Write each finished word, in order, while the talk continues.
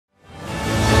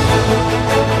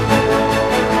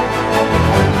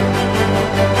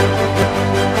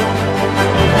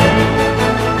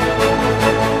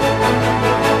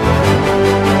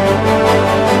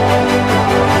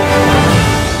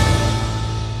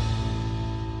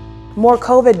More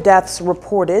COVID deaths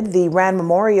reported. The Rand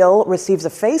Memorial receives a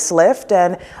facelift,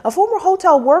 and a former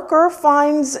hotel worker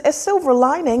finds a silver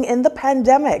lining in the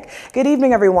pandemic. Good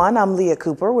evening, everyone. I'm Leah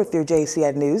Cooper with your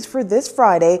Jcn News for this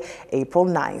Friday, April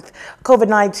 9th.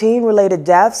 COVID-19 related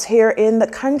deaths here in the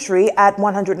country at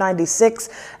 196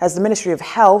 as the Ministry of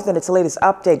Health in its latest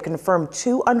update confirmed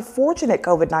 2 unfortunate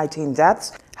COVID-19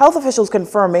 deaths. Health officials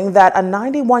confirming that a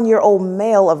 91-year-old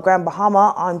male of Grand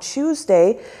Bahama on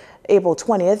Tuesday, April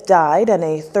 20th, died, and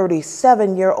a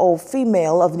 37-year-old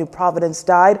female of New Providence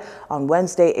died on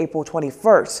Wednesday, April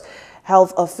 21st.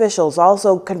 Health officials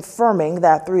also confirming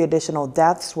that 3 additional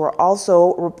deaths were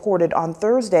also reported on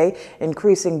Thursday,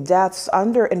 increasing deaths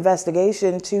under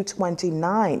investigation to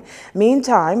 29.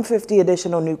 Meantime, 50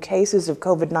 additional new cases of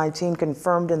COVID-19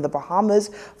 confirmed in the Bahamas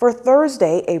for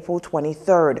Thursday, April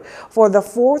 23rd. For the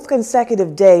 4th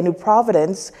consecutive day, New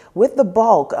Providence with the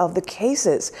bulk of the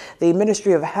cases. The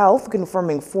Ministry of Health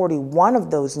confirming 41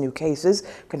 of those new cases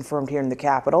confirmed here in the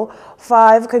capital,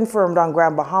 5 confirmed on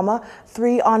Grand Bahama,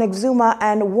 3 on Exuma,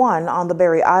 and 1 on the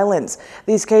Berry Islands.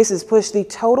 These cases push the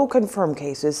total confirmed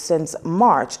cases since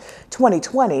March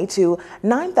 2020 to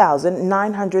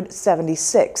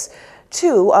 9,976.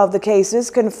 2 of the cases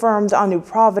confirmed on New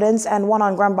Providence and 1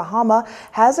 on Grand Bahama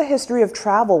has a history of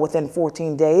travel within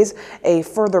 14 days. A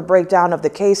further breakdown of the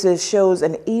cases shows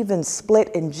an even split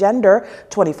in gender,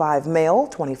 25 male,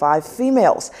 25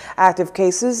 females. Active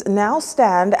cases now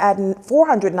stand at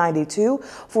 492,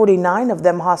 49 of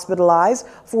them hospitalized,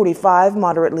 45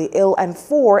 moderately ill, and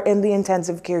 4 in the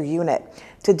intensive care unit.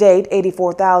 To date,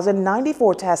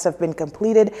 84,094 tests have been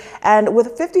completed, and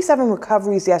with 57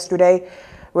 recoveries yesterday,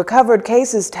 recovered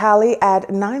cases tally at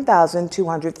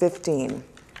 9,215.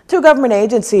 2 government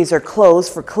agencies are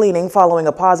closed for cleaning following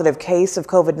a positive case of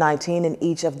COVID-19 in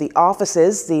each of the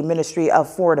offices. The Ministry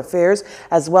of Foreign Affairs,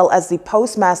 as well as the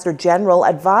Postmaster General,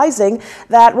 advising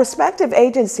that respective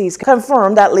agencies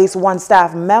confirmed at least 1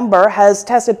 staff member has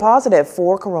tested positive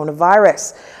for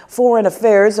coronavirus. Foreign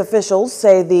Affairs officials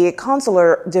say the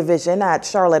Consular Division at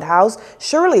Charlotte House,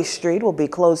 Shirley Street, will be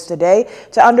closed today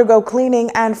to undergo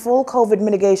cleaning and full COVID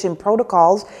mitigation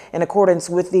protocols in accordance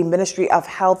with the Ministry of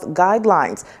Health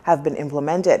guidelines have been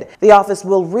implemented. The office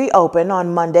will reopen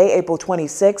on Monday, April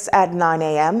 26 at 9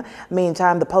 a.m.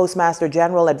 Meantime, the Postmaster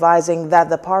General advising that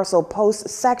the parcel post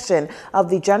section of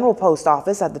the General Post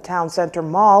Office at the Town Center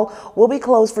Mall will be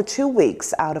closed for 2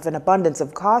 weeks out of an abundance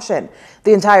of caution.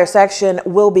 The entire section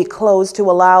will be closed to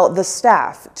allow the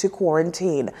staff to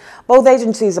quarantine. Both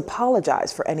agencies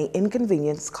apologize for any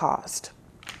inconvenience caused.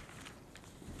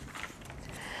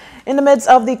 In the midst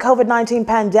of the COVID-19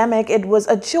 pandemic, it was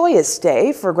a joyous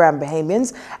day for Grand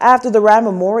Bahamians after the Rand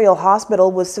Memorial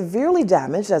Hospital was severely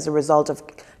damaged as a result of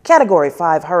Category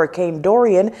 5 Hurricane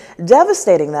Dorian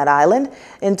devastating that island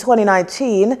in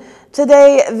 2019.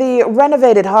 Today, the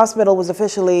renovated hospital was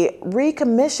officially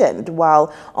recommissioned.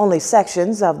 While only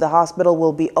sections of the hospital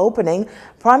will be opening,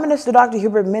 Prime Minister Dr.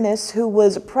 Hubert Minnis, who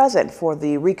was present for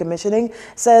the recommissioning,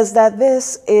 says that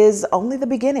this is only the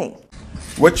beginning.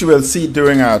 What you will see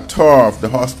during our tour of the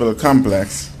hospital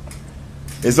complex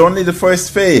is only the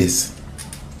first phase.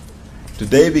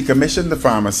 Today we commissioned the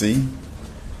pharmacy,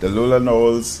 the Lula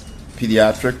Knowles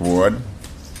pediatric ward,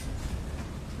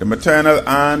 the maternal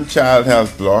and child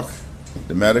health block,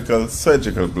 the medical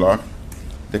surgical block,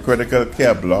 the critical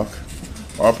care block,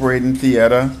 operating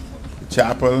theater, the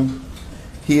chapel,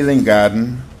 healing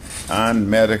garden, and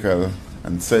medical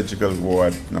and surgical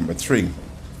ward number 3.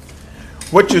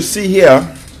 What you see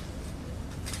here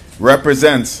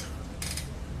represents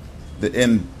the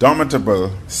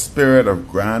indomitable spirit of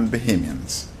Grand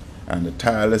Bahamians and the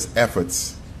tireless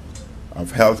efforts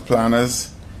of health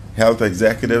planners, health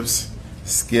executives,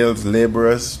 skilled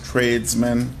laborers,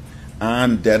 tradesmen,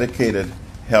 and dedicated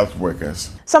health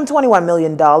workers. Some $21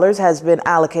 million has been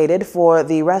allocated for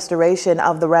the restoration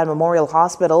of the Rand Memorial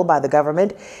Hospital by the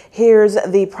government. Here's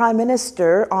the Prime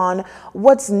Minister on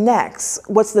what's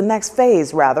the next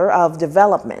phase of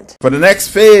development. For the next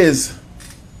phase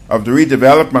of the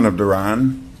redevelopment of the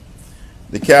Rand,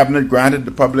 the Cabinet granted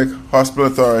the Public Hospital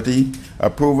Authority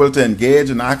approval to engage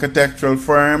an architectural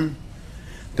firm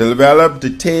to develop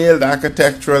detailed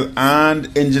architectural and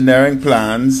engineering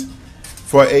plans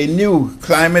for a new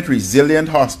climate-resilient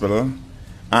hospital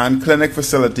and clinic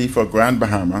facility for Grand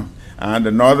Bahama and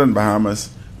the Northern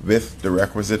Bahamas with the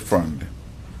requisite fund.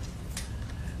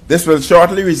 This will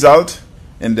shortly result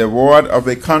in the award of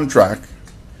a contract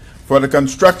for the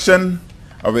construction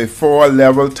of a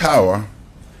 4-level tower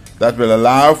that will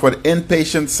allow for the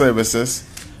inpatient services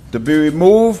to be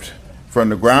removed from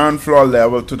the ground floor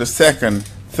level to the 2nd,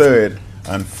 3rd,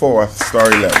 and 4th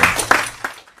story level.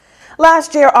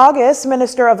 Last year, August,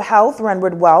 Minister of Health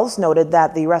Renward Wells noted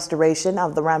that the restoration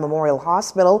of the Rand Memorial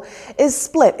Hospital is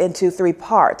split into 3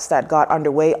 parts that got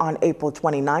underway on April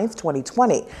 29,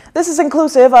 2020. This is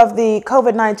inclusive of the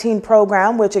COVID-19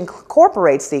 program, which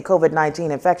incorporates the COVID-19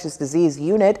 Infectious Disease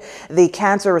Unit, the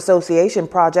Cancer Association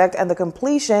Project, and the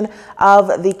completion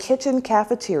of the kitchen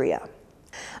cafeteria.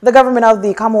 The government of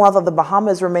the Commonwealth of the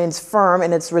Bahamas remains firm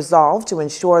in its resolve to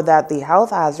ensure that the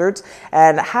health hazards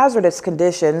and hazardous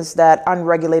conditions that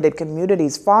unregulated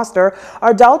communities foster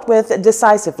are dealt with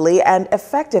decisively and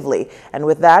effectively. And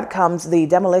with that comes the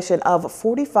demolition of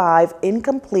 45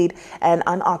 incomplete and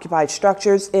unoccupied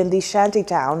structures in the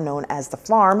shantytown known as the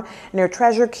Farm near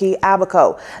Treasure Key,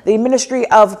 Abaco. The Ministry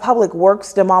of Public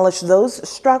Works demolished those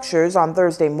structures on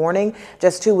Thursday morning,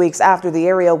 just 2 weeks after the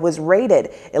area was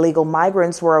raided. Illegal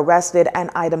migrants were arrested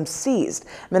and items seized.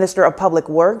 Minister of Public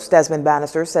Works Desmond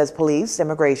Bannister says police,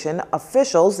 immigration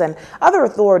officials, and other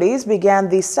authorities began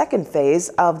the second phase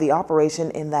of the operation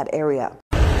in that area.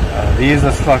 These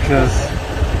are structures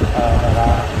that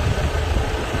are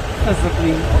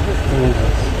physically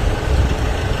dangerous.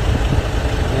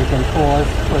 They can cause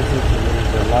persons to lose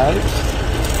their lives,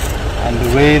 and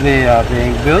the way they are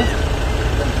being built,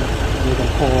 they can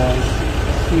cause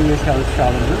serious health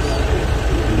challenges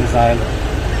in this island.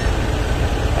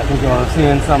 I think you're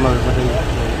seeing some of what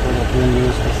are being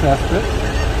used for cesspit.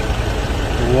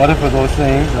 The water for those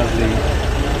things, as the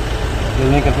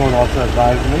building control officer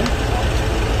advised me,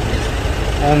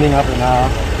 ending up in our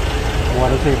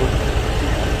water table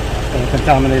and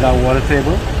contaminate our water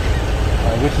table,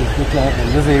 which is in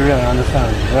this area, I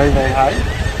understand, very, very high,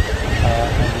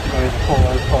 and it's going to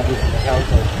cause problems for the health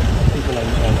of people in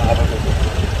Abaco.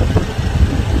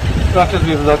 Structures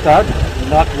we've looked at,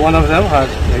 not one of them has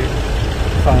a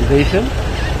foundation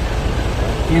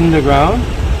in the ground,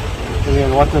 so we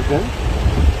have water in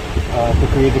to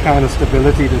create the kind of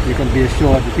stability that you can be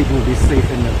assured that people will be safe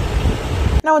in them.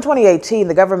 Now, in 2018,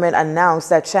 the government announced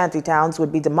that shantytowns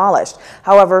would be demolished.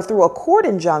 However, through a court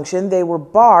injunction, they were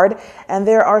barred, and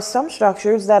there are some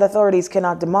structures that authorities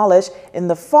cannot demolish in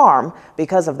the Farm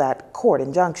because of that court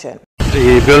injunction.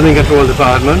 The Building Control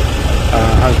Department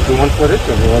has drawn footage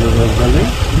of all of those buildings.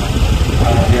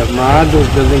 They have marked those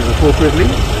buildings appropriately.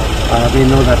 They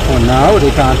know that for now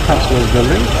they can't touch those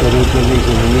buildings, so those buildings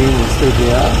will remain in the state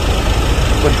they are.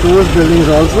 But those buildings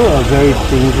also are very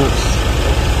dangerous.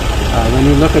 When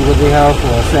you look at what they have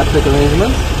for septic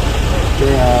arrangements,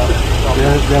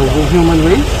 there will be human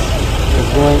waste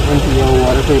that's going into your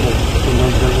water table in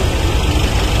those buildings.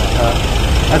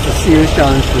 That's a serious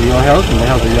challenge for your health and the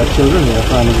health of your children and your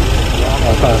family.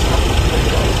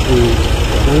 The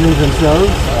buildings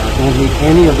themselves don't meet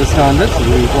any of the standards that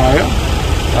we require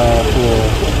for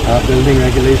building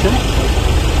regulation,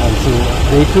 and so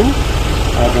they too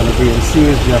are going to be in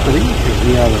serious jeopardy if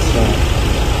we are restored.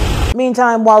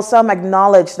 Meantime, while some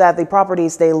acknowledge that the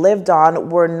properties they lived on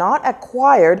were not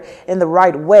acquired in the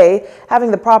right way,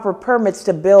 having the proper permits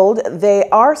to build, they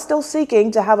are still seeking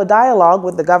to have a dialogue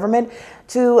with the government.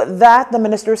 To that, the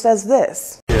minister says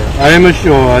this. I am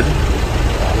assured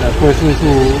that persons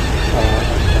who,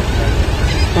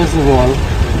 first of all,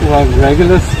 who have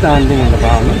regular standing in the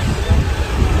Bahamas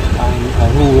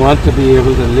and who want to be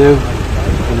able to live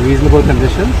in reasonable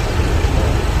conditions,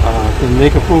 can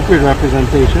make appropriate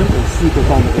representation and seek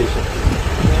accommodation.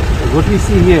 What we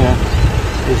see here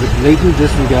is a blatant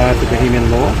disregard for Bahamian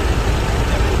law.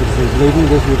 It's a blatant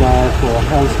disregard for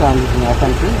health standards in our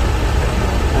country.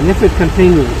 And if it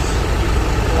continues,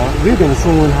 we're going to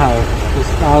soon have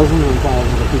just thousands and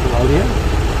thousands of people out here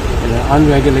in an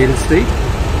unregulated state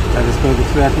that is going to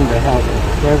threaten the health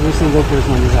of every single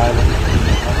person on this island.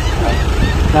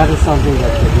 That is something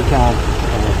that we can't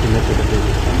commit to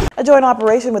continue. A joint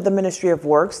operation with the Ministry of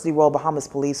Works, the Royal Bahamas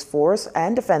Police Force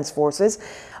and Defense Forces,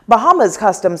 Bahamas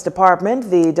Customs Department,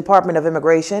 the Department of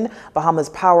Immigration, Bahamas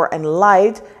Power and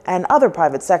Light, and other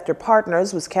private sector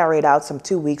partners was carried out some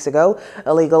 2 weeks ago.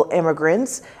 Illegal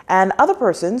immigrants and other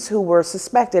persons who were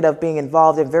suspected of being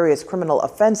involved in various criminal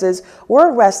offenses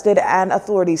were arrested and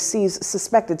authorities seized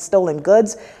suspected stolen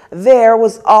goods. There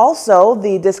was also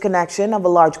the disconnection of a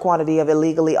large quantity of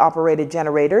illegally operated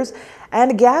generators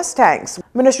and gas tanks.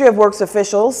 Ministry of Works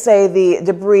officials say the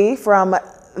debris from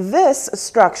this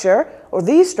structure, or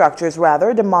these structures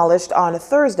rather, demolished on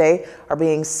Thursday are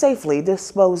being safely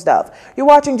disposed of. You're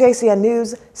watching JCN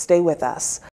News. Stay with us.